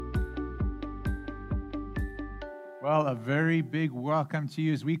Well, a very big welcome to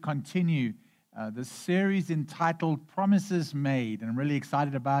you as we continue the series entitled Promises Made. And I'm really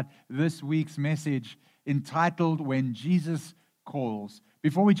excited about this week's message entitled When Jesus Calls.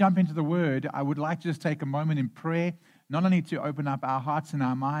 Before we jump into the word, I would like to just take a moment in prayer, not only to open up our hearts and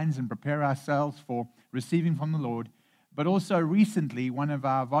our minds and prepare ourselves for receiving from the Lord, but also recently one of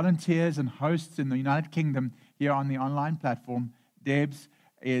our volunteers and hosts in the United Kingdom here on the online platform, Debs,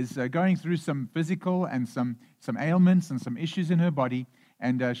 is going through some physical and some ailments and some issues in her body.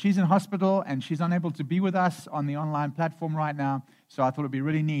 And she's in hospital and she's unable to be with us on the online platform right now. So I thought it would be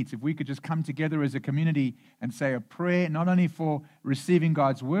really neat if we could just come together as a community and say a prayer, not only for receiving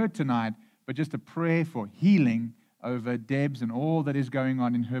God's word tonight, but just a prayer for healing over Debs and all that is going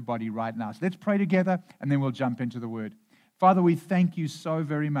on in her body right now. So let's pray together and then we'll jump into the word. Father, we thank you so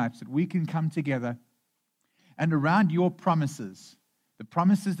very much that we can come together and around your promises, the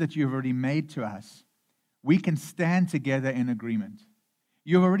promises that you have already made to us, we can stand together in agreement.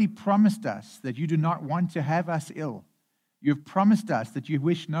 You have already promised us that you do not want to have us ill. You have promised us that you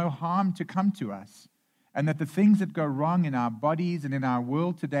wish no harm to come to us, and that the things that go wrong in our bodies and in our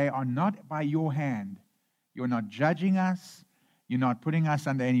world today are not by your hand. You're not judging us. You're not putting us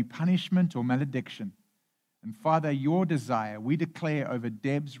under any punishment or malediction. And Father, your desire, we declare over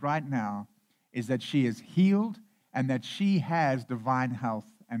Debs right now, is that she is healed and that she has divine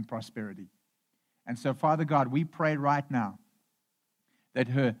health and prosperity. And so, Father God, we pray right now that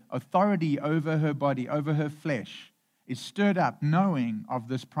her authority over her body, over her flesh, is stirred up knowing of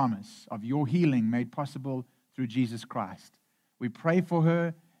this promise of your healing made possible through Jesus Christ. We pray for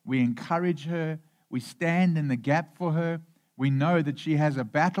her. We encourage her. We stand in the gap for her. We know that she has a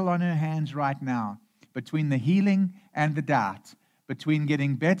battle on her hands right now between the healing and the doubt, between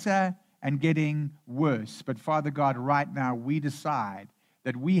getting better and getting worse. But Father God, right now we decide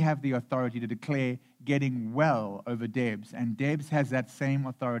that we have the authority to declare getting well over Debs. And Debs has that same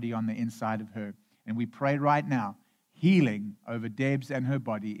authority on the inside of her. And we pray right now, healing over Debs and her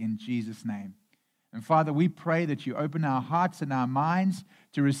body in Jesus' name. And Father, we pray that you open our hearts and our minds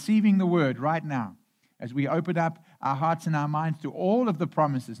to receiving the word right now. As we open up our hearts and our minds to all of the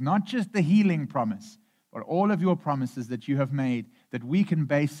promises, not just the healing promise, but all of your promises that you have made that we can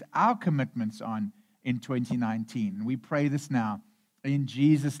base our commitments on in 2019. And we pray this now in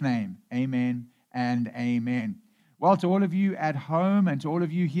Jesus' name. Amen and amen. Well, to all of you at home and to all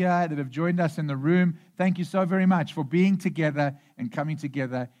of you here that have joined us in the room, thank you so very much for being together and coming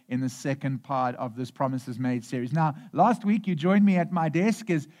together in the second part of this Promises Made series. Now, last week you joined me at my desk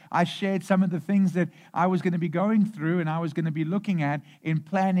as I shared some of the things that I was going to be going through and I was going to be looking at in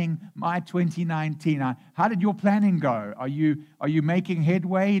planning my 2019. How did your planning go? Are you making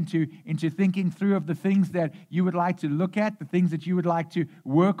headway into thinking through of the things that you would like to look at, the things that you would like to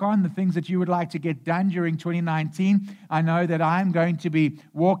work on, the things that you would like to get done during 2019? I know that I'm going to be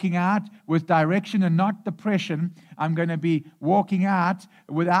walking out with direction and not depression. I'm going to be walking out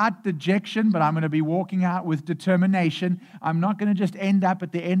without dejection, but I'm going to be walking out with determination. I'm not going to just end up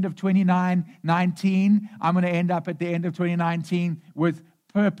at the end of 2019. I'm going to end up at the end of 2019 with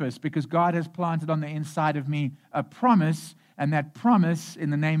purpose, because God has planted on the inside of me a promise, and that promise in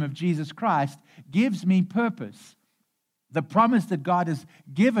the name of Jesus Christ gives me purpose. The promise that God has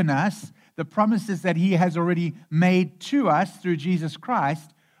given us, the promises that He has already made to us through Jesus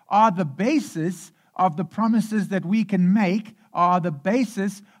Christ, are the basis of the promises that we can make, are the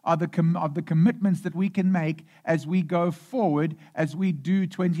basis of the commitments that we can make as we go forward, as we do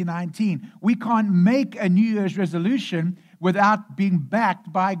 2019. We can't make a New Year's resolution without being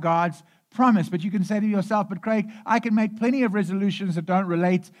backed by God's promise. But you can say to yourself, but Craig, I can make plenty of resolutions that don't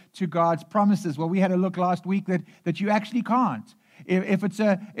relate to God's promises. Well, we had a look last week that you actually can't. If it's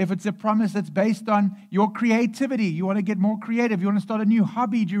a promise that's based on your creativity, you want to get more creative, you want to start a new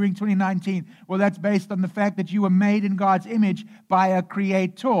hobby during 2019, well, that's based on the fact that you were made in God's image by a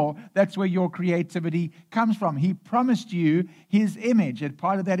creator. That's where your creativity comes from. He promised you His image, and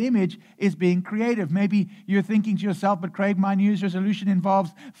part of that image is being creative. Maybe you're thinking to yourself, but Craig, my New Year's resolution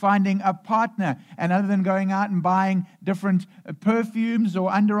involves finding a partner, and other than going out and buying different perfumes or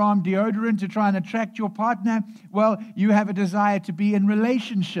underarm deodorant to try and attract your partner, well, you have a desire to be in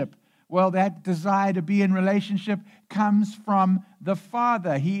relationship. Well, that desire to be in relationship comes from the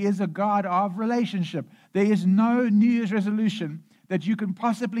Father. He is a God of relationship. There is no New Year's resolution that you can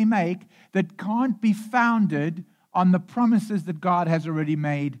possibly make that can't be founded on the promises that God has already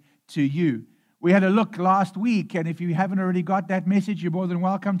made to you. We had a look last week, and if you haven't already got that message, you're more than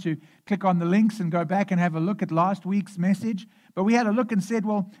welcome to click on the links and go back and have a look at last week's message. But we had a look and said,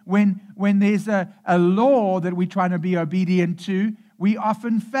 well, when there's a law that we're trying to be obedient to, we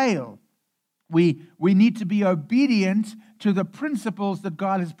often fail. We need to be obedient to the principles that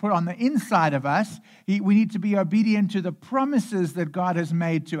God has put on the inside of us. We need to be obedient to the promises that God has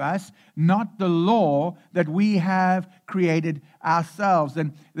made to us, not the law that we have created ourselves.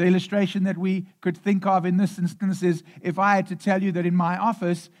 And the illustration that we could think of in this instance is if I had to tell you that in my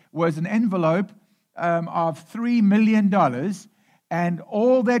office was an envelope of $3 million, and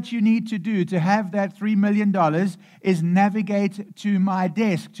all that you need to do to have that $3 million is navigate to my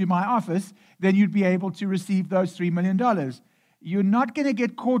desk, to my office, then you'd be able to receive those $3 million. You're not going to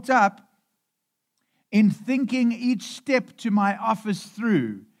get caught up in thinking each step to my office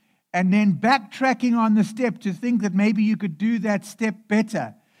through and then backtracking on the step to think that maybe you could do that step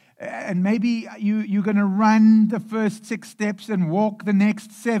better. And maybe you're going to run the first 6 steps and walk the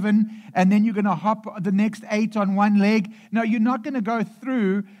next 7, and then you're going to hop the next 8 on one leg. No, you're not going to go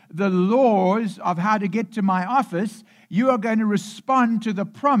through the laws of how to get to my office. You are going to respond to the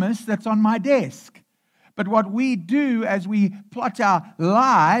promise that's on my desk. But what we do as we plot our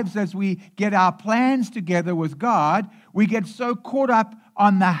lives, as we get our plans together with God, we get so caught up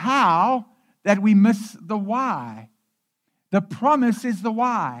on the how that we miss the why. The promise is the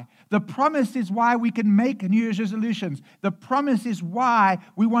why. The promise is why we can make New Year's resolutions. The promise is why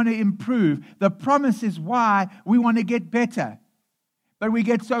we want to improve. The promise is why we want to get better. But we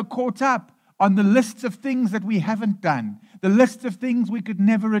get so caught up on the lists of things that we haven't done, the list of things we could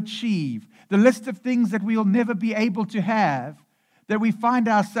never achieve, the list of things that we'll never be able to have, that we find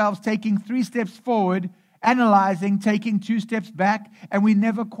ourselves taking 3 steps forward, analyzing, taking 2 steps back, and we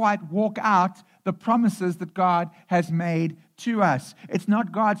never quite walk out the promises that God has made to us. It's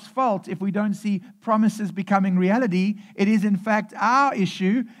not God's fault if we don't see promises becoming reality. It is, in fact, our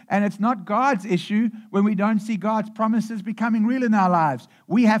issue, and it's not God's issue when we don't see God's promises becoming real in our lives.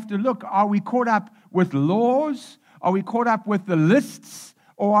 We have to look, are we caught up with laws? Are we caught up with the lists?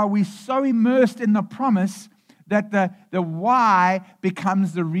 Or are we so immersed in the promise that the why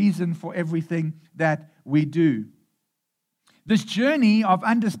becomes the reason for everything that we do? This journey of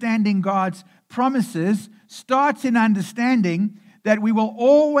understanding God's promises starts in understanding that we will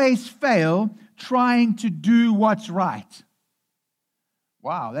always fail trying to do what's right.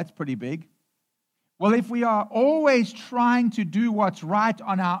 Wow, that's pretty big. Well, if we are always trying to do what's right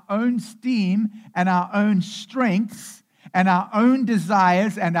on our own steam and our own strengths and our own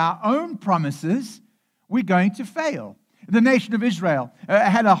desires and our own promises, we're going to fail. The nation of Israel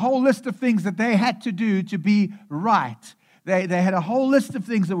had a whole list of things that they had to do to be right. They had a whole list of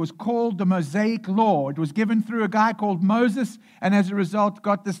things that was called the Mosaic Law. It was given through a guy called Moses, and as a result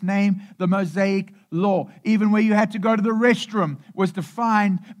got this name, the Mosaic Law. Even where you had to go to the restroom was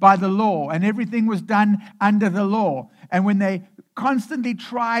defined by the law, and everything was done under the law. And when they constantly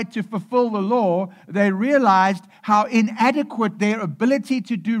tried to fulfill the law, they realized how inadequate their ability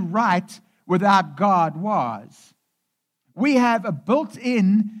to do right without God was. We have a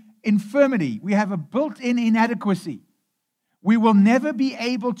built-in infirmity. We have a built-in inadequacy. We will never be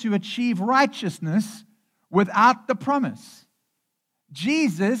able to achieve righteousness without the promise.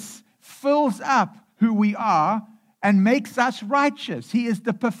 Jesus fills up who we are and makes us righteous. He is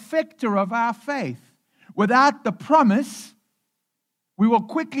the perfecter of our faith. Without the promise, we will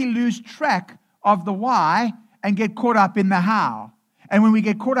quickly lose track of the why and get caught up in the how. And when we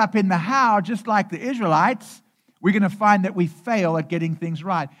get caught up in the how, just like the Israelites, we're going to find that we fail at getting things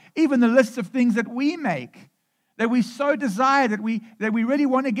right. Even the lists of things that we make, that we so desire, that we really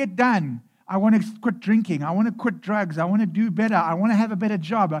want to get done. I want to quit drinking. I want to quit drugs. I want to do better. I want to have a better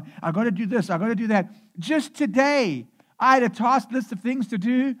job. I got to do this. I got to do that. Just today, I had a task list of things to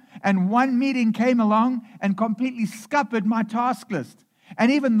do, and one meeting came along and completely scuppered my task list.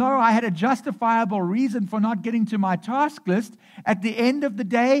 And even though I had a justifiable reason for not getting to my task list, at the end of the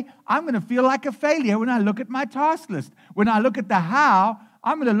day, I'm going to feel like a failure when I look at my task list. When I look at the how,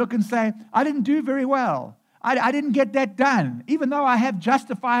 I'm going to look and say, I didn't do very well. I didn't get that done, even though I have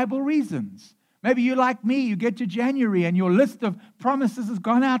justifiable reasons. Maybe you're like me, you get to January and your list of promises has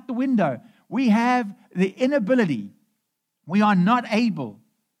gone out the window. We have the inability, we are not able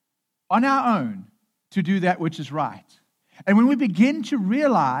on our own to do that which is right. And when we begin to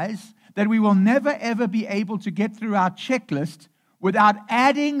realize that we will never ever be able to get through our checklist without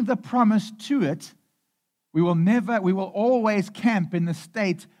adding the promise to it, we will always camp in the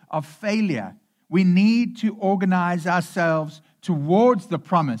state of failure. We need to organize ourselves towards the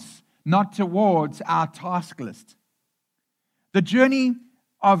promise, not towards our task list. The journey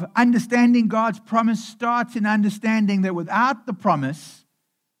of understanding God's promise starts in understanding that without the promise,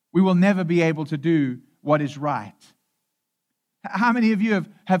 we will never be able to do what is right. How many of you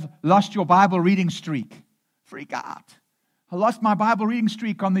have lost your Bible reading streak? Freak out. I lost my Bible reading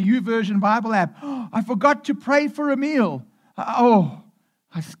streak on the YouVersion Bible app. I forgot to pray for a meal.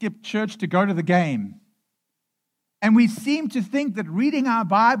 I skipped church to go to the game. And we seem to think that reading our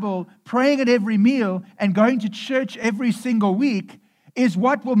Bible, praying at every meal, and going to church every single week is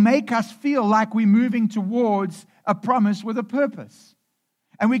what will make us feel like we're moving towards a promise with a purpose.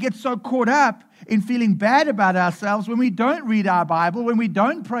 And we get so caught up in feeling bad about ourselves when we don't read our Bible, when we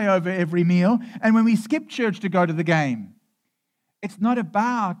don't pray over every meal, and when we skip church to go to the game. It's not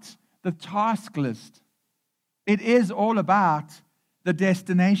about the task list. It is all about the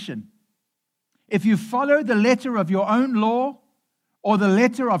destination. If you follow the letter of your own law or the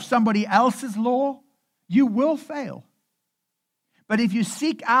letter of somebody else's law, you will fail. But if you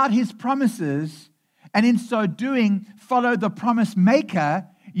seek out His promises and in so doing follow the promise maker,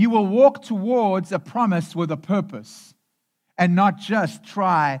 you will walk towards a promise with a purpose and not just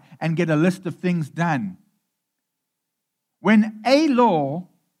try and get a list of things done. When a law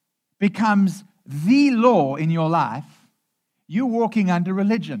becomes the law in your life, you're walking under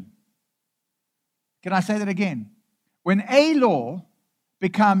religion. Can I say that again? When a law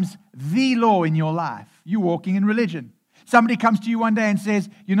becomes the law in your life, you're walking in religion. Somebody comes to you one day and says,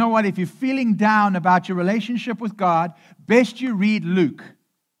 you know what, if you're feeling down about your relationship with God, best you read Luke.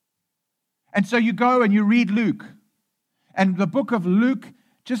 And so you go and you read Luke. And the book of Luke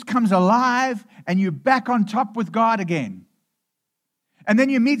just comes alive and you're back on top with God again. And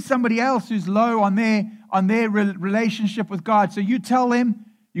then you meet somebody else who's low on their relationship with God. So you tell them,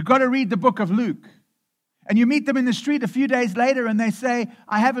 you've got to read the book of Luke. And you meet them in the street a few days later and they say,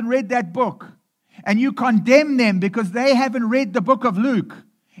 I haven't read that book. And you condemn them because they haven't read the book of Luke.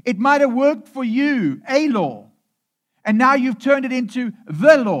 It might have worked for you, a law. And now you've turned it into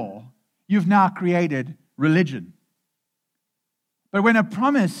the law. You've now created religion. But when a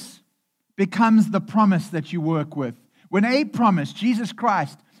promise becomes the promise that you work with, when a promise, Jesus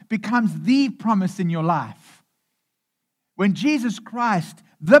Christ, becomes the promise in your life, when Jesus Christ,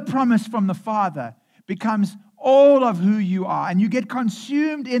 the promise from the Father, becomes all of who you are, and you get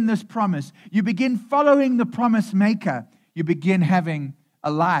consumed in this promise, you begin following the promise maker, you begin having a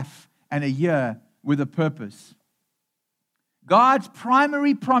life and a year with a purpose. God's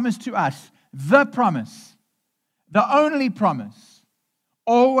primary promise to us, the promise, the only promise,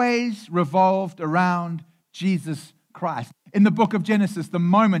 always revolved around Jesus Christ. In the book of Genesis, the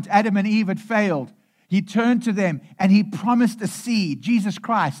moment Adam and Eve had failed, He turned to them and He promised a seed, Jesus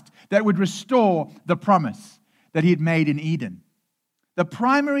Christ, that would restore the promise that He had made in Eden. The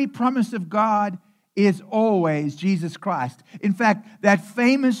primary promise of God is always Jesus Christ. In fact, that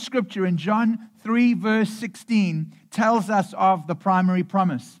famous scripture in John 3 verse 16 tells us of the primary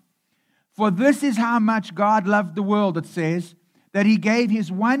promise. For this is how much God loved the world, it says, that He gave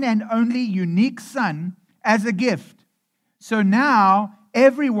His one and only unique Son as a gift. So now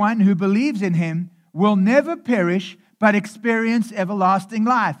everyone who believes in Him will never perish but experience everlasting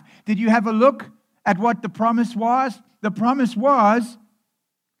life. Did you have a look at what the promise was? The promise was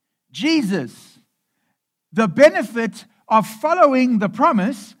Jesus. The benefit of following the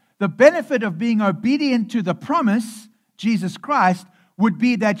promise, the benefit of being obedient to the promise, Jesus Christ, would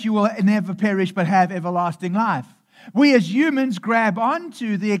be that you will never perish but have everlasting life. We as humans grab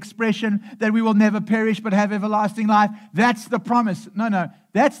onto the expression that we will never perish but have everlasting life. That's the promise. No,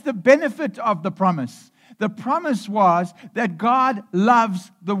 that's the benefit of the promise. The promise was that God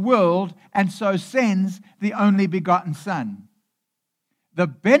loves the world and so sends the only begotten Son. The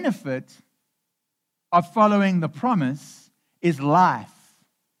benefit of following the promise is life.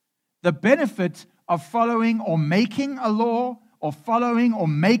 The benefit of following or making a law or following or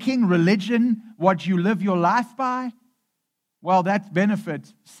making religion what you live your life by, well, that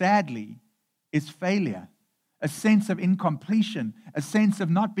benefit, sadly, is failure. A sense of incompletion, a sense of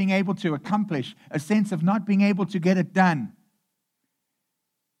not being able to accomplish, a sense of not being able to get it done.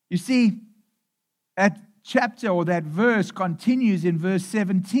 You see, that chapter or that verse continues in verse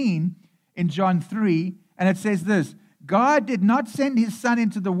 17 in John 3, and it says this: God did not send His Son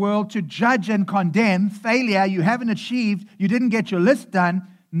into the world to judge and condemn. Failure, you haven't achieved, you didn't get your list done.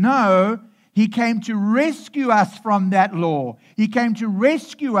 No, He came to rescue us from that law. He came to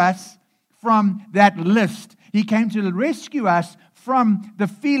rescue us from that list. He came to rescue us from the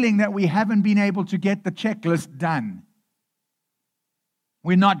feeling that we haven't been able to get the checklist done.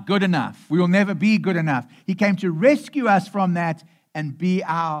 We're not good enough. We will never be good enough. He came to rescue us from that and be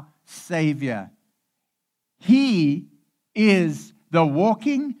our Savior. He is the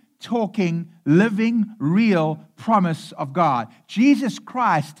walking, talking, living, real promise of God. Jesus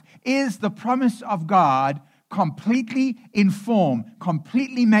Christ is the promise of God completely in form,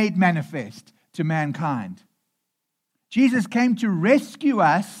 completely made manifest to mankind. Jesus came to rescue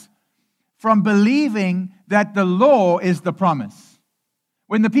us from believing that the law is the promise.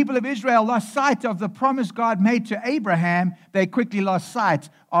 When the people of Israel lost sight of the promise God made to Abraham, they quickly lost sight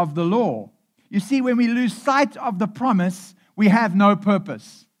of the law. You see, when we lose sight of the promise, we have no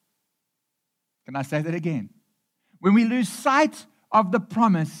purpose. Can I say that again? When we lose sight of the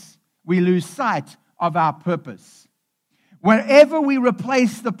promise, we lose sight of our purpose. Wherever we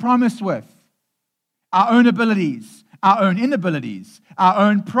replace the promise with our own abilities, our own inabilities, our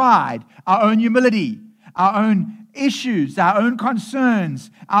own pride, our own humility, our own issues, our own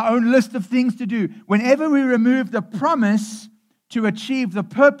concerns, our own list of things to do, whenever we remove the promise to achieve the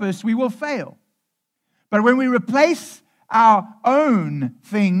purpose, we will fail. But when we replace our own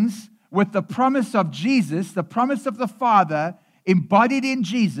things with the promise of Jesus, the promise of the Father embodied in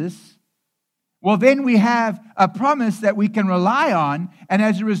Jesus, well, then we have a promise that we can rely on. And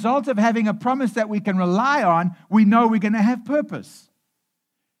as a result of having a promise that we can rely on, we know we're going to have purpose.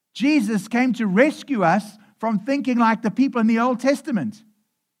 Jesus came to rescue us from thinking like the people in the Old Testament.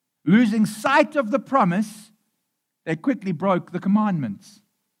 Losing sight of the promise, they quickly broke the commandments.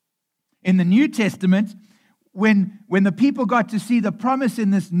 In the New Testament, when the people got to see the promise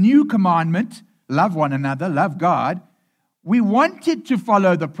in this new commandment, love one another, love God, we wanted to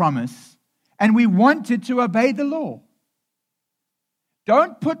follow the promise and we wanted to obey the law.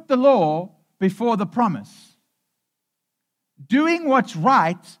 Don't put the law before the promise. Doing what's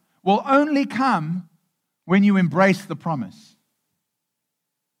right will only come when you embrace the promise.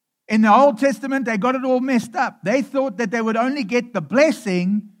 In the Old Testament, they got it all messed up. They thought that they would only get the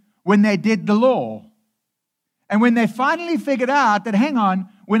blessing when they did the law. And when they finally figured out that, hang on,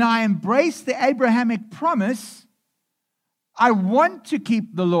 when I embrace the Abrahamic promise, I want to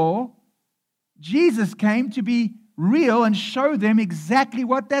keep the law, Jesus came to be real and show them exactly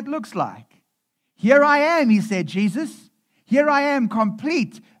what that looks like. Here I am, he said, Jesus. Here I am,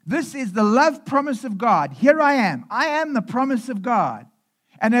 complete. This is the love promise of God. Here I am. I am the promise of God.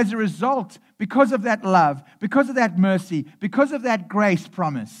 And as a result, because of that love, because of that mercy, because of that grace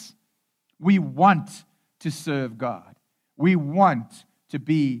promise, we want to serve God. We want to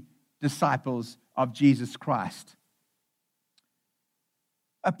be disciples of Jesus Christ.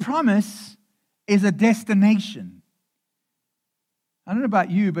 A promise is a destination. I don't know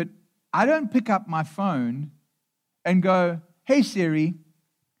about you, but I don't pick up my phone and go, hey Siri,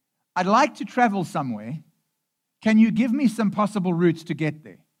 I'd like to travel somewhere. Can you give me some possible routes to get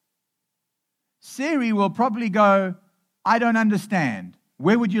there? Siri will probably go, I don't understand.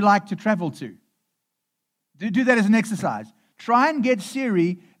 Where would you like to travel to? Do that as an exercise. Try and get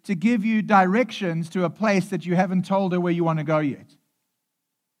Siri to give you directions to a place that you haven't told her where you want to go yet.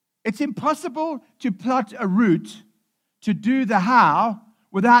 It's impossible to plot a route to do the how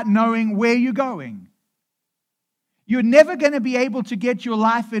without knowing where you're going. You're never going to be able to get your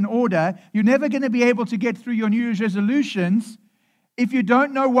life in order. You're never going to be able to get through your New Year's resolutions if you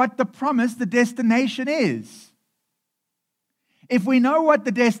don't know what the promise, the destination is. If we know what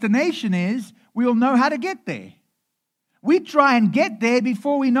the destination is, we'll know how to get there. We try and get there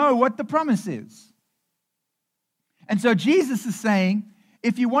before we know what the promise is. And so Jesus is saying,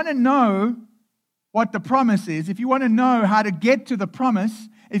 if you want to know what the promise is, if you want to know how to get to the promise,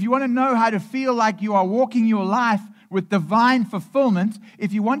 if you want to know how to feel like you are walking your life with divine fulfillment,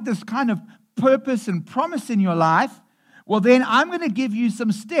 if you want this kind of purpose and promise in your life, well, then I'm going to give you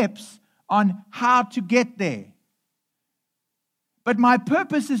some steps on how to get there. But my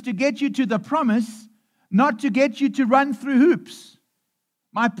purpose is to get you to the promise, not to get you to run through hoops.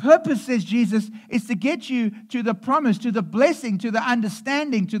 My purpose, says Jesus, is to get you to the promise, to the blessing, to the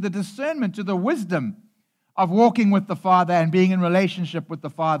understanding, to the discernment, to the wisdom of walking with the Father and being in relationship with the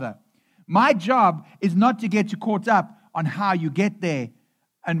Father. My job is not to get you caught up on how you get there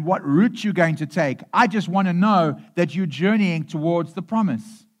and what route you're going to take. I just want to know that you're journeying towards the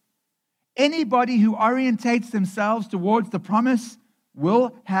promise. Anybody who orientates themselves towards the promise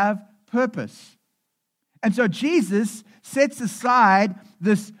will have purpose. And so Jesus sets aside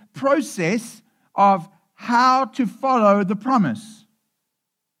this process of how to follow the promise,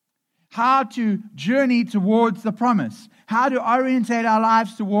 how to journey towards the promise, how to orientate our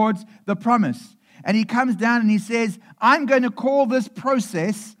lives towards the promise. And he comes down and he says, I'm going to call this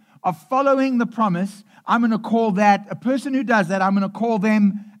process of following the promise, I'm going to call that, a person who does that, I'm going to call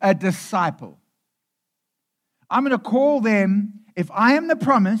them a disciple. I'm going to call them, if I am the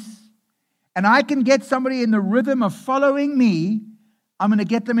promise, and I can get somebody in the rhythm of following me, I'm going to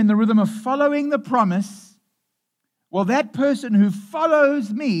get them in the rhythm of following the promise. Well, that person who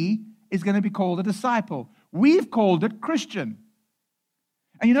follows me is going to be called a disciple. We've called it Christian.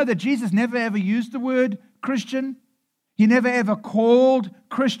 And you know that Jesus never ever used the word Christian. He never ever called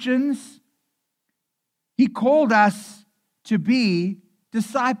Christians. He called us to be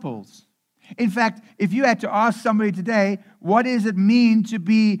disciples. In fact, if you had to ask somebody today, what does it mean to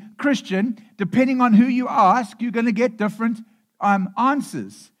be Christian? Depending on who you ask, you're going to get different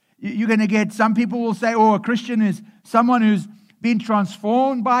answers. You're going to get, some people will say, oh, a Christian is someone who's been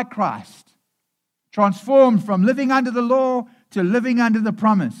transformed by Christ. Transformed from living under the law to living under the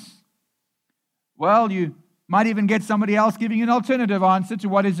promise. Well, you might even get somebody else giving you an alternative answer to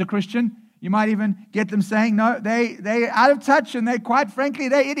what is a Christian. You might even get them saying, no, they're out of touch and quite frankly,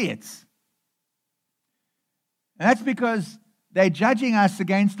 they're idiots. And that's because they're judging us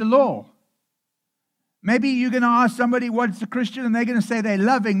against the law. Maybe you're going to ask somebody what's a Christian and they're going to say they're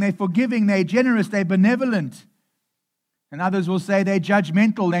loving, they're forgiving, they're generous, they're benevolent. And others will say they're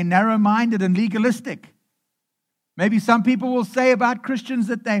judgmental, they're narrow-minded and legalistic. Maybe some people will say about Christians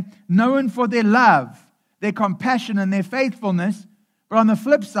that they're known for their love, their compassion, and their faithfulness. But on the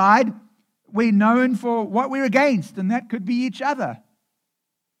flip side, we're known for what we're against, and that could be each other.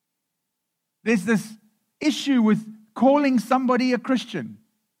 There's this issue with calling somebody a Christian.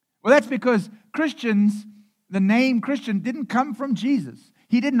 Well, that's because Christians, the name Christian, didn't come from Jesus.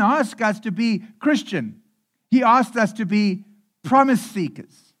 He didn't ask us to be Christian. He asked us to be promise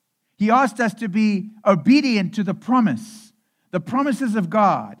seekers. He asked us to be obedient to the promises of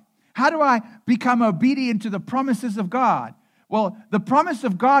God. How do I become obedient to the promises of God? Well, the promise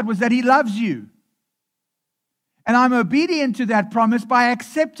of God was that He loves you. And I'm obedient to that promise by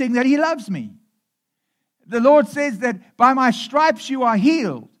accepting that He loves me. The Lord says that by my stripes you are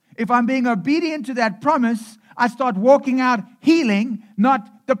healed. If I'm being obedient to that promise, I start walking out healing,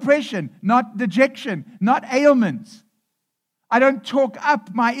 not depression, not dejection, not ailments. I don't talk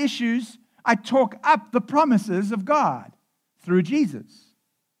up my issues. I talk up the promises of God through Jesus.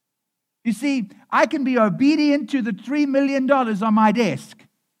 You see, I can be obedient to the $3 million on my desk,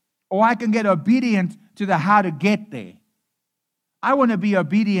 or I can get obedient to the how to get there. I want to be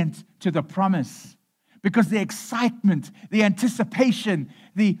obedient to the promise because the excitement, the anticipation,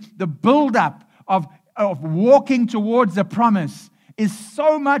 the build-up of walking towards the promise is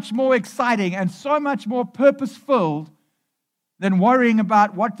so much more exciting and so much more purpose-filled than worrying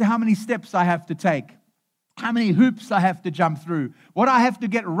about how many steps I have to take, how many hoops I have to jump through, what I have to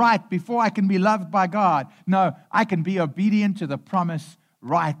get right before I can be loved by God. No, I can be obedient to the promise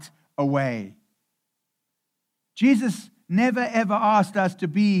right away. Jesus never ever asked us to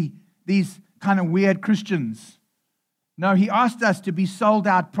be these kind of weird Christians. No, He asked us to be sold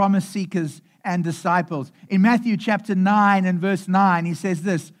out promise seekers and disciples. In Matthew chapter 9 and verse 9, He says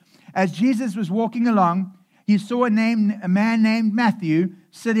this, as Jesus was walking along, He saw a man named Matthew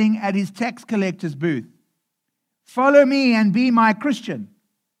sitting at his tax collector's booth. Follow me and be my Christian.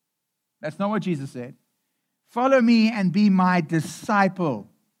 That's not what Jesus said. Follow me and be my disciple.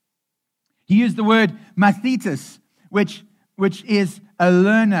 He used the word mathetes, which is a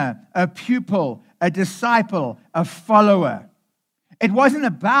learner, a pupil, a disciple, a follower. It wasn't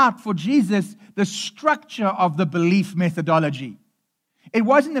about, for Jesus, the structure of the belief methodology. It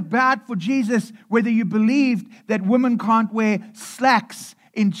wasn't about, for Jesus, whether you believed that women can't wear slacks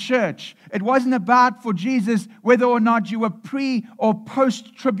in church. It wasn't about, for Jesus, whether or not you were pre- or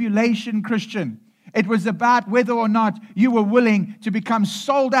post-tribulation Christian. It was about whether or not you were willing to become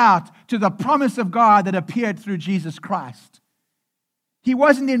sold out to the promise of God that appeared through Jesus Christ. He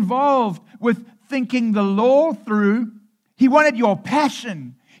wasn't involved with thinking the law through. He wanted your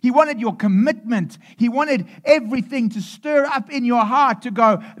passion. He wanted your commitment. He wanted everything to stir up in your heart to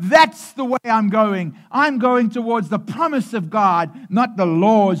go, that's the way I'm going. I'm going towards the promise of God, not the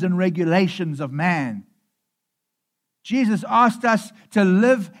laws and regulations of man. Jesus asked us to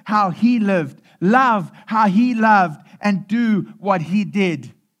live how He lived, love how He loved, and do what He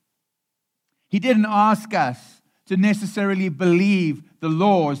did. He didn't ask us to necessarily believe the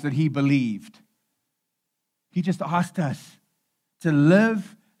laws that He believed. He just asked us to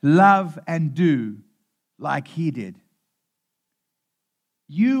live, love, and do like He did.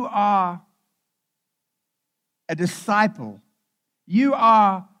 You are a disciple. You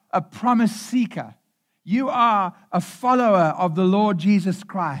are a promise seeker. You are a follower of the Lord Jesus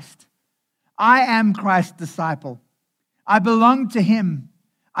Christ. I am Christ's disciple. I belong to Him.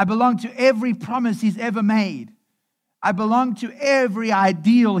 I belong to every promise He's ever made. I belong to every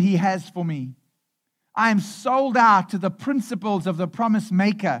ideal He has for me. I am sold out to the principles of the promise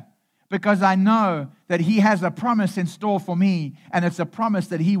maker because I know that He has a promise in store for me, and it's a promise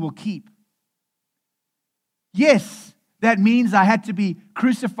that He will keep. Yes, that means I had to be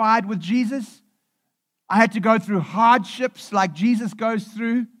crucified with Jesus. I had to go through hardships like Jesus goes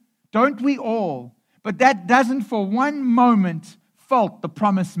through. Don't we all? But that doesn't for one moment fault the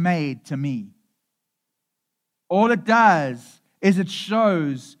promise made to me. All it does is it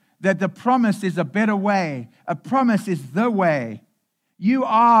shows that the promise is a better way. A promise is the way. You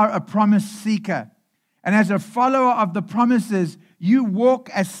are a promise seeker. And as a follower of the promises, you walk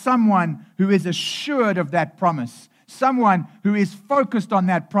as someone who is assured of that promise, someone who is focused on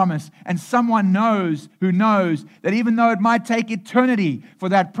that promise, and someone who knows that even though it might take eternity for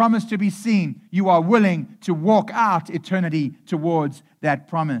that promise to be seen, you are willing to walk out eternity towards that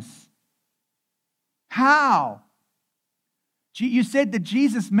promise. How? You said that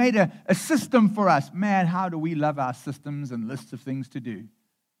Jesus made a system for us. Man, how do we love our systems and lists of things to do?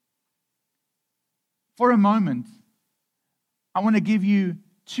 For a moment, I want to give you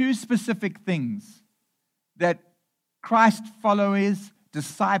two specific things that Christ followers,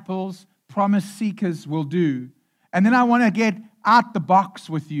 disciples, promise seekers will do. And then I want to get out the box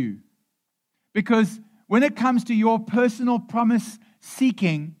with you. Because when it comes to your personal promise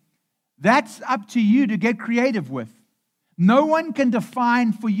seeking, that's up to you to get creative with. No one can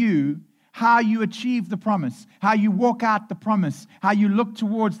define for you how you achieve the promise, how you walk out the promise, how you look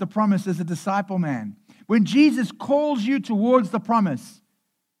towards the promise as a disciple man. When Jesus calls you towards the promise,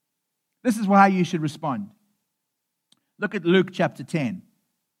 this is how you should respond. Look at Luke chapter 10,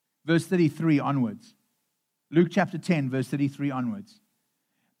 verse 33 onwards. Luke chapter 10, verse 33 onwards.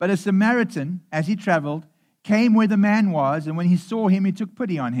 But a Samaritan, as he traveled, came where the man was, and when he saw him, he took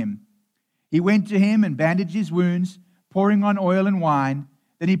pity on him. He went to him and bandaged his wounds, pouring on oil and wine.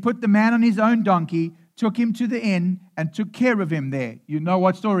 Then he put the man on his own donkey, took him to the inn, and took care of him there. You know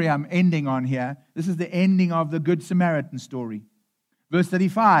what story I'm ending on here. This is the ending of the Good Samaritan story. Verse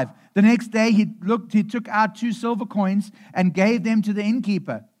 35, the next day he took out 2 silver coins and gave them to the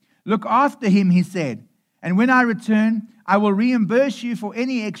innkeeper. Look after him, he said, and when I return, I will reimburse you for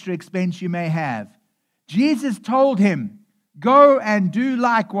any extra expense you may have. Jesus told him, go and do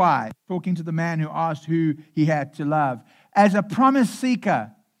likewise, talking to the man who asked who he had to love. As a promise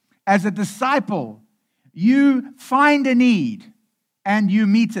seeker, as a disciple, you find a need and you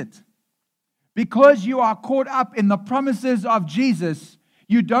meet it. Because you are caught up in the promises of Jesus,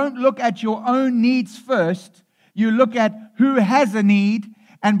 you don't look at your own needs first. You look at who has a need,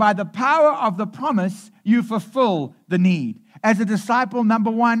 and by the power of the promise, you fulfill the need. As a disciple,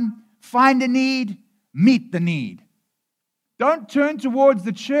 number one, find a need, meet the need. Don't turn towards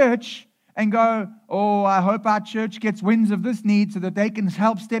the church and go, oh, I hope our church gets winds of this need so that they can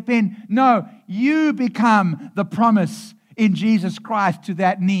help step in. No, you become the promise in Jesus Christ to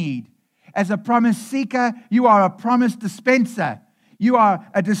that need. As a promise seeker, you are a promise dispenser. You are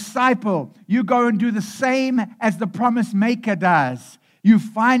a disciple. You go and do the same as the promise maker does. You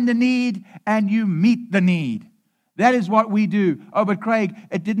find the need and you meet the need. That is what we do. Oh, but Craig,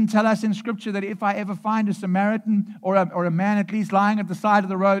 it didn't tell us in Scripture that if I ever find a Samaritan or a man at least lying at the side of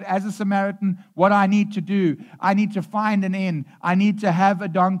the road as a Samaritan, what I need to do. I need to find an inn. I need to have a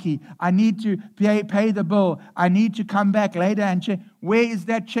donkey. I need to pay the bill. I need to come back later and check. Where is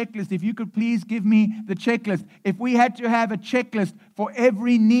that checklist? If you could please give me the checklist. If we had to have a checklist for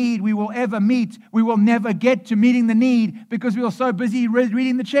every need we will ever meet, we will never get to meeting the need because we are so busy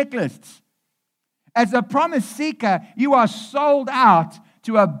reading the checklists. As a promise seeker, you are sold out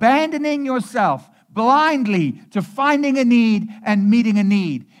to abandoning yourself blindly to finding a need and meeting a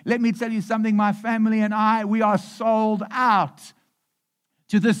need. Let me tell you something, my family and I, we are sold out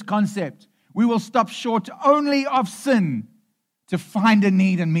to this concept. We will stop short only of sin to find a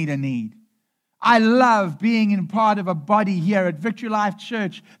need and meet a need. I love being in part of a body here at Victory Life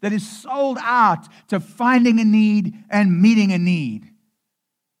Church that is sold out to finding a need and meeting a need.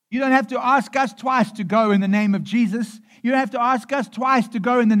 You don't have to ask us twice to go in the name of Jesus. You don't have to ask us twice to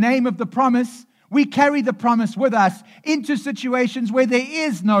go in the name of the promise. We carry the promise with us into situations where there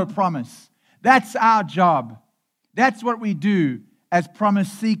is no promise. That's our job. That's what we do as promise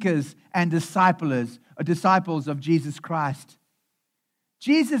seekers and disciples of Jesus Christ.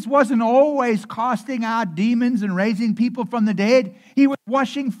 Jesus wasn't always casting out demons and raising people from the dead. He was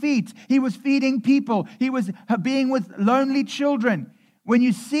washing feet. He was feeding people. He was being with lonely children. When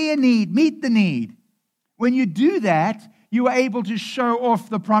you see a need, meet the need. When you do that, you are able to show off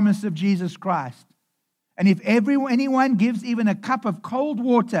the promise of Jesus Christ. And if anyone gives even a cup of cold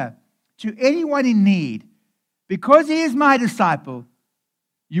water to anyone in need, because he is my disciple,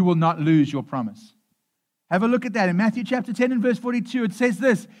 you will not lose your promise. Have a look at that. In Matthew chapter 10 and verse 42, it says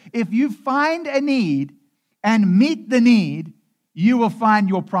this: if you find a need and meet the need, you will find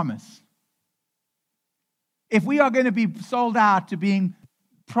your promise. If we are going to be sold out to being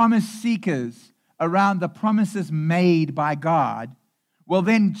promise seekers around the promises made by God, well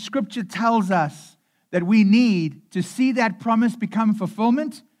then Scripture tells us that we need to see that promise become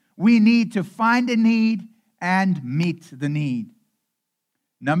fulfillment, we need to find a need and meet the need.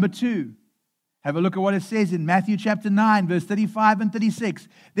 Number 2, have a look at what it says in Matthew chapter 9, verse 35 and 36.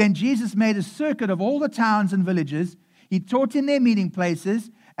 Then Jesus made a circuit of all the towns and villages. He taught in their meeting places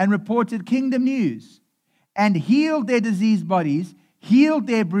and reported kingdom news, and healed their diseased bodies, healed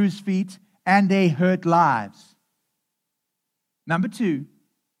their bruised feet, and their hurt lives. Number 2,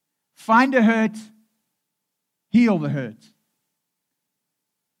 find a hurt, heal the hurt.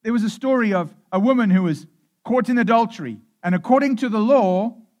 There was a story of a woman who was caught in adultery, and according to the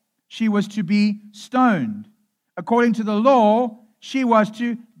law, she was to be stoned. According to the law, she was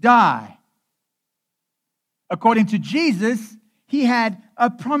to die. According to Jesus, he had a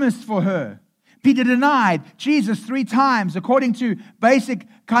promise for her. Peter denied Jesus 3 times. According to basic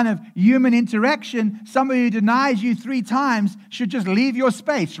kind of human interaction, somebody who denies you 3 times should just leave your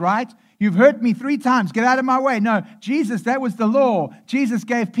space, right? You've hurt me 3 times. Get out of my way. No, Jesus, that was the law. Jesus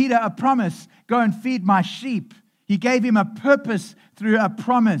gave Peter a promise. Go and feed my sheep. He gave him a purpose through a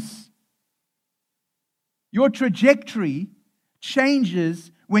promise. Your trajectory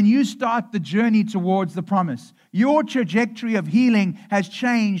changes when you start the journey towards the promise. Your trajectory of healing has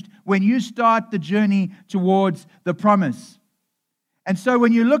changed when you start the journey towards the promise. And so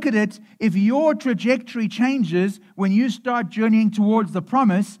when you look at it, if your trajectory changes when you start journeying towards the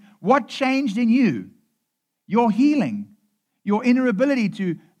promise, what changed in you? Your healing, your inner ability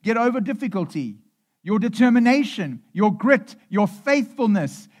to get over difficulty, your determination, your grit, your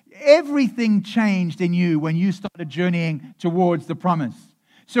faithfulness. Everything changed in you when you started journeying towards the promise.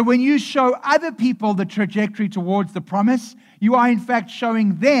 So when you show other people the trajectory towards the promise, you are in fact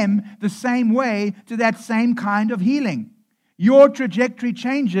showing them the same way to that same kind of healing. Your trajectory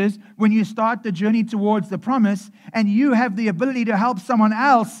changes when you start the journey towards the promise, and you have the ability to help someone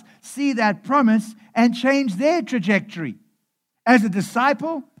else see that promise and change their trajectory. As a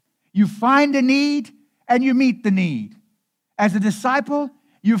disciple, you find a need and you meet the need. As a disciple,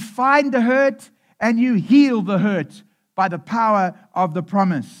 you find the hurt and you heal the hurt by the power of the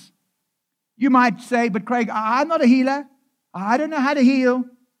promise. You might say, but Craig, I'm not a healer. I don't know how to heal.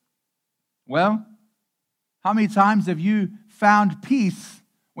 Well, how many times have you found peace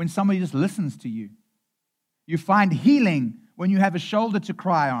when somebody just listens to you? You find healing when you have a shoulder to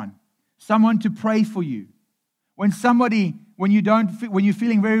cry on, someone to pray for you. When you're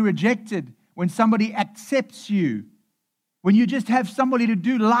feeling very rejected, when somebody accepts you, when you just have somebody to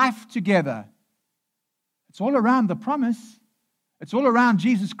do life together. It's all around the promise. It's all around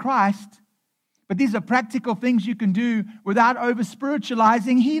Jesus Christ. But these are practical things you can do without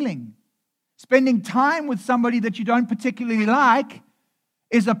over-spiritualizing healing. Spending time with somebody that you don't particularly like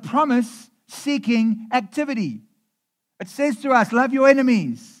is a promise-seeking activity. It says to us, love your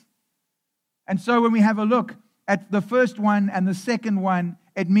enemies. And so when we have a look at the first one and the second one,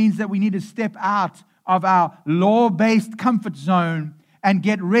 it means that we need to step out of our law-based comfort zone and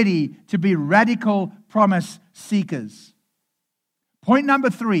get ready to be radical promise seekers. Point number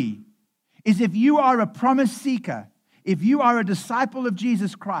 3 is if you are a promise seeker, if you are a disciple of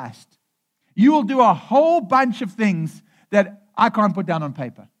Jesus Christ, you will do a whole bunch of things that I can't put down on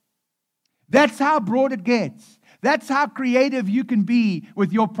paper. That's how broad it gets. That's how creative you can be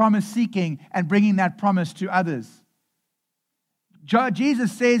with your promise seeking and bringing that promise to others.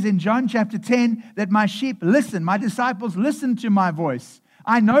 Jesus says in John chapter 10 that my sheep listen, my disciples listen to my voice.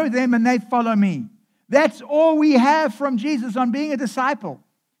 I know them and they follow me. That's all we have from Jesus on being a disciple.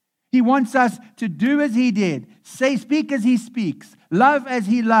 He wants us to do as he did, speak as he speaks, love as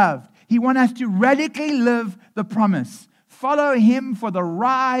he loved. He wants us to radically live the promise. Follow him for the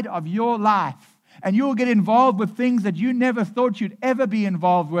ride of your life. And you will get involved with things that you never thought you'd ever be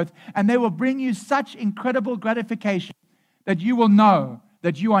involved with. And they will bring you such incredible gratification that you will know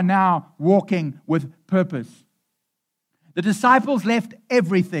that you are now walking with purpose. The disciples left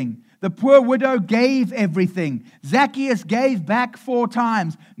everything. The poor widow gave everything. Zacchaeus gave back 4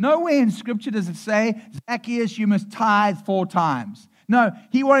 times. Nowhere in Scripture does it say, Zacchaeus, you must tithe 4 times. No,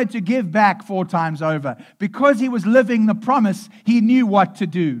 he wanted to give back 4 times over. Because he was living the promise, he knew what to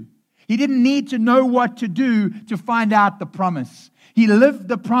do. He didn't need to know what to do to find out the promise. He lived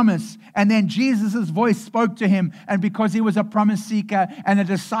the promise, and then Jesus' voice spoke to him, and because he was a promise seeker and a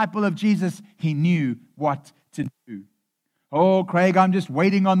disciple of Jesus, he knew what to do. Oh, Craig, I'm just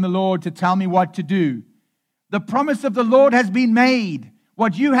waiting on the Lord to tell me what to do. The promise of the Lord has been made.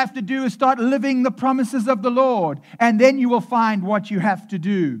 What you have to do is start living the promises of the Lord, and then you will find what you have to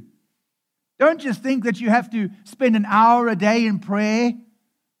do. Don't just think that you have to spend an hour a day in prayer.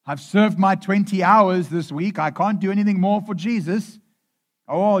 I've served my 20 hours this week. I can't do anything more for Jesus.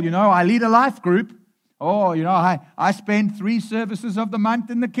 Oh, I lead a life group. Oh, I spend 3 services of the month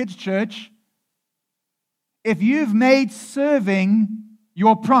in the kids' church. If you've made serving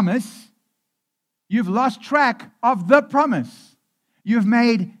your promise, you've lost track of the promise. You've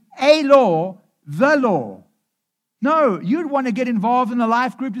made a law the law. No, you'd want to get involved in a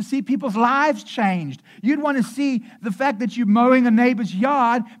life group to see people's lives changed. You'd want to see the fact that you're mowing a neighbor's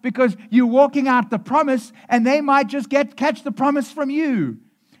yard because you're walking out the promise, and they might just catch the promise from you.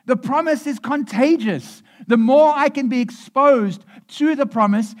 The promise is contagious. The more I can be exposed to the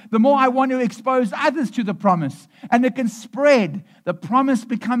promise, the more I want to expose others to the promise. And it can spread. The promise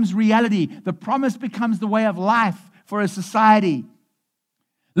becomes reality. The promise becomes the way of life for a society.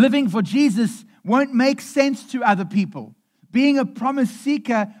 Living for Jesus won't make sense to other people. Being a promise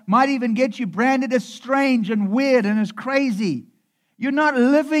seeker might even get you branded as strange and weird and as crazy. You're not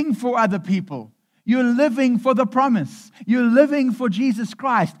living for other people. You're living for the promise. You're living for Jesus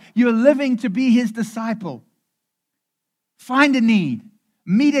Christ. You're living to be His disciple. Find a need.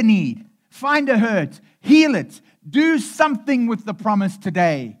 Meet a need. Find a hurt. Heal it. Do something with the promise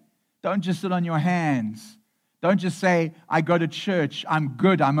today. Don't just sit on your hands. Don't just say, I go to church. I'm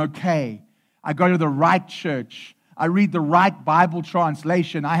good. I'm okay. I go to the right church. I read the right Bible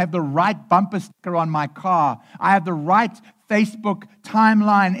translation. I have the right bumper sticker on my car. I have the right Facebook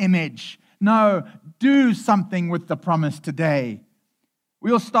timeline image. No, do something with the promise today.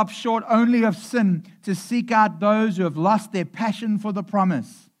 We'll stop short only of sin to seek out those who have lost their passion for the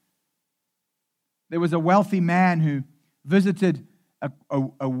promise. There was a wealthy man who visited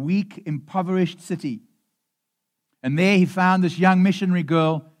a weak, impoverished city. And there he found this young missionary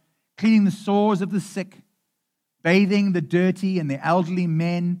girl cleaning the sores of the sick, bathing the dirty, and the elderly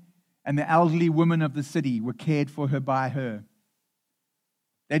men and the elderly women of the city were cared for her by her.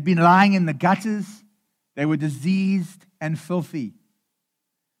 They'd been lying in the gutters. They were diseased and filthy.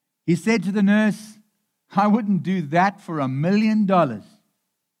 He said to the nurse, I wouldn't do that for $1 million.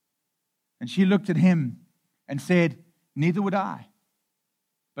 And she looked at him and said, neither would I,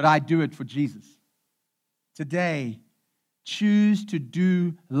 but I'd do it for Jesus. Today, choose to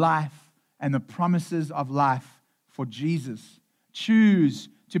do life and the promises of life for Jesus. Choose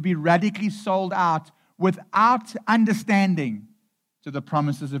to be radically sold out without understanding to the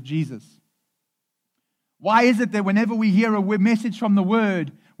promises of Jesus. Why is it that whenever we hear a message from the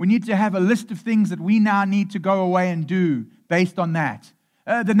Word, we need to have a list of things that we now need to go away and do based on that?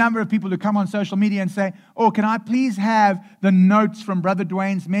 The number of people who come on social media and say, oh, can I please have the notes from Brother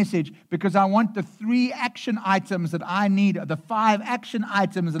Dwayne's message because I want the 3 action items that I need, the 5 action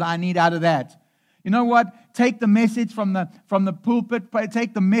items that I need out of that. You know what? Take the message from the pulpit,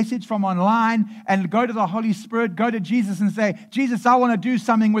 take the message from online, and go to the Holy Spirit, go to Jesus and say, Jesus, I want to do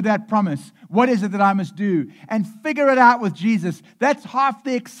something with that promise. What is it that I must do? And figure it out with Jesus. That's half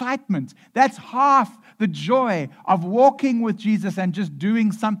the excitement. That's half the joy of walking with Jesus and just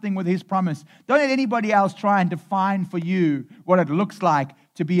doing something with His promise. Don't let anybody else try and define for you what it looks like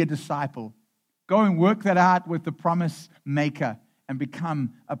to be a disciple. Go and work that out with the promise maker and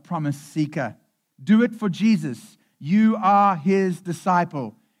become a promise seeker. Do it for Jesus. You are His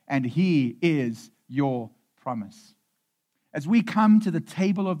disciple, and He is your promise. As we come to the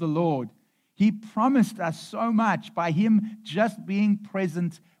table of the Lord, He promised us so much by Him just being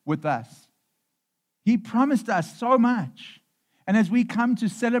present with us. He promised us so much. And as we come to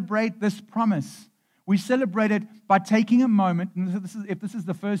celebrate this promise, we celebrate it by taking a moment, and if this is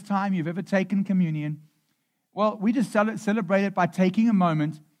the first time you've ever taken communion, well, we just celebrate it by taking a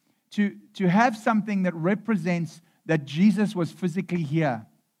moment to have something that represents that Jesus was physically here.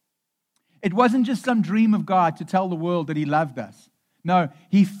 It wasn't just some dream of God to tell the world that He loved us. No,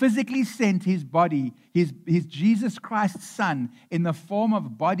 He physically sent His body, His Jesus Christ's Son, in the form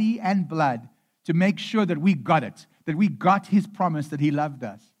of body and blood to make sure that we got it, that we got His promise that He loved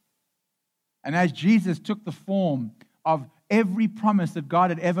us. And as Jesus took the form of every promise that God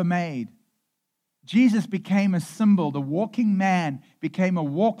had ever made, Jesus became a symbol. The walking man became a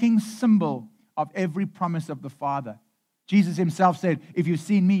walking symbol of every promise of the Father. Jesus Himself said, if you've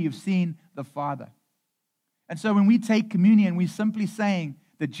seen me, you've seen the Father. And so when we take communion, we're simply saying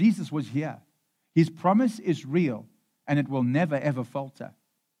that Jesus was here. His promise is real, and it will never, ever falter.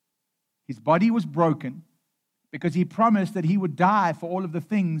 His body was broken because He promised that He would die for all of the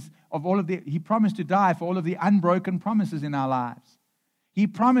things, He promised to die for all of the unbroken promises in our lives. He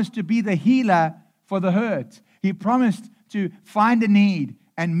promised to be the healer for the hurt. He promised to find a need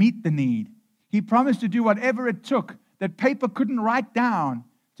and meet the need. He promised to do whatever it took that paper couldn't write down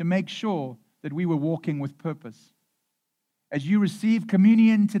to make sure that we were walking with purpose. As you receive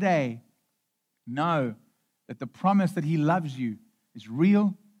communion today, know that the promise that He loves you is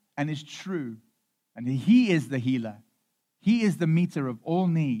real and is true. and He is the healer. He is the meter of all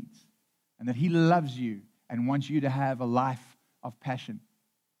needs, and that He loves you and wants you to have a life of passion.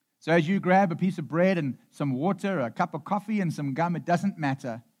 So as you grab a piece of bread and some water, a cup of coffee and some gum, it doesn't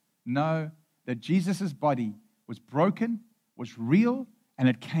matter. Know that Jesus' body was broken, was real, and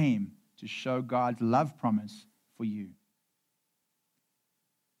it came to show God's love promise for you.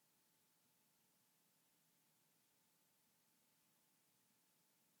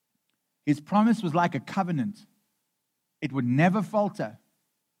 His promise was like a covenant. It would never falter.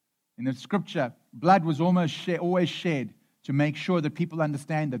 In the scripture, blood was always shed to make sure that people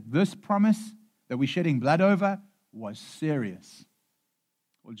understand that this promise that we're shedding blood over was serious.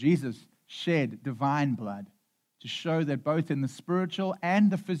 Well, Jesus shed divine blood to show that both in the spiritual and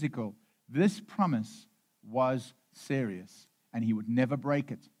the physical, this promise was serious, and He would never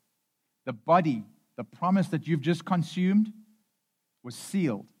break it. The body, the promise that you've just consumed, was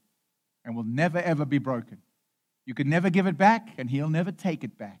sealed and will never, ever be broken. You can never give it back, and He'll never take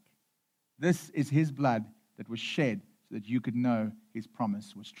it back. This is His blood that was shed so that you could know His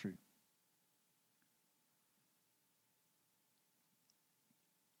promise was true.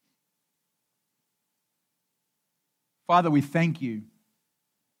 Father, we thank You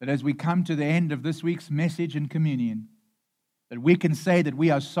that as we come to the end of this week's message and communion, that we can say that we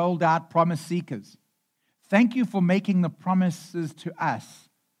are sold out promise seekers. Thank You for making the promises to us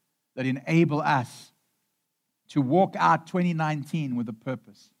that enable us to walk out 2019 with a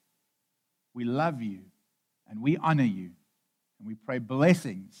purpose. We love You and we honor You, and we pray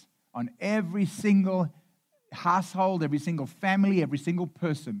blessings on every single household, every single family, every single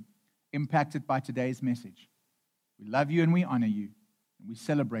person impacted by today's message. We love You and we honor You, and we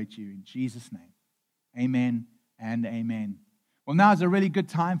celebrate You in Jesus' name. Amen and amen. Well, now is a really good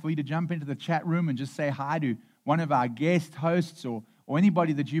time for you to jump into the chat room and just say hi to one of our guest hosts or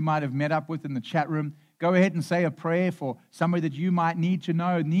anybody that you might have met up with in the chat room. Go ahead and say a prayer for somebody that you might need to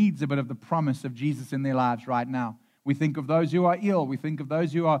know needs a bit of the promise of Jesus in their lives right now. We think of those who are ill. We think of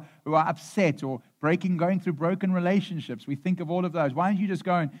those who are upset or going through broken relationships. We think of all of those. Why don't you just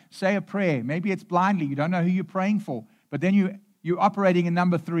go and say a prayer? Maybe it's blindly. You don't know who you're praying for. But then you're operating in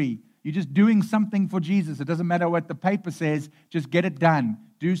number 3. You're just doing something for Jesus. It doesn't matter what the paper says. Just get it done.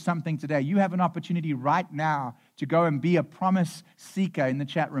 Do something today. You have an opportunity right now to go and be a promise seeker in the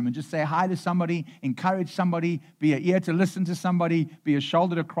chat room and just say hi to somebody, encourage somebody, be an ear to listen to somebody, be a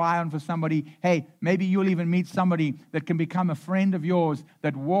shoulder to cry on for somebody. Hey, maybe you'll even meet somebody that can become a friend of yours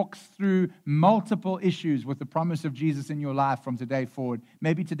that walks through multiple issues with the promise of Jesus in your life from today forward.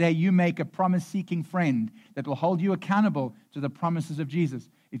 Maybe today you make a promise-seeking friend that will hold you accountable to the promises of Jesus.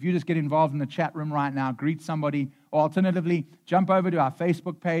 If you just get involved in the chat room right now, greet somebody, or alternatively, jump over to our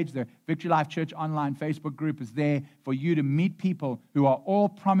Facebook page. The Victory Life Church online Facebook group is there for you to meet people who are all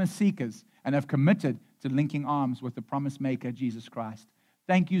promise seekers and have committed to linking arms with the promise maker, Jesus Christ.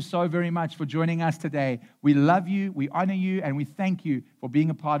 Thank you so very much for joining us today. We love you, we honor you, and we thank you for being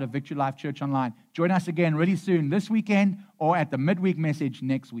a part of Victory Life Church Online. Join us again really soon this weekend or at the midweek message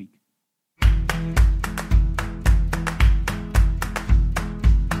next week.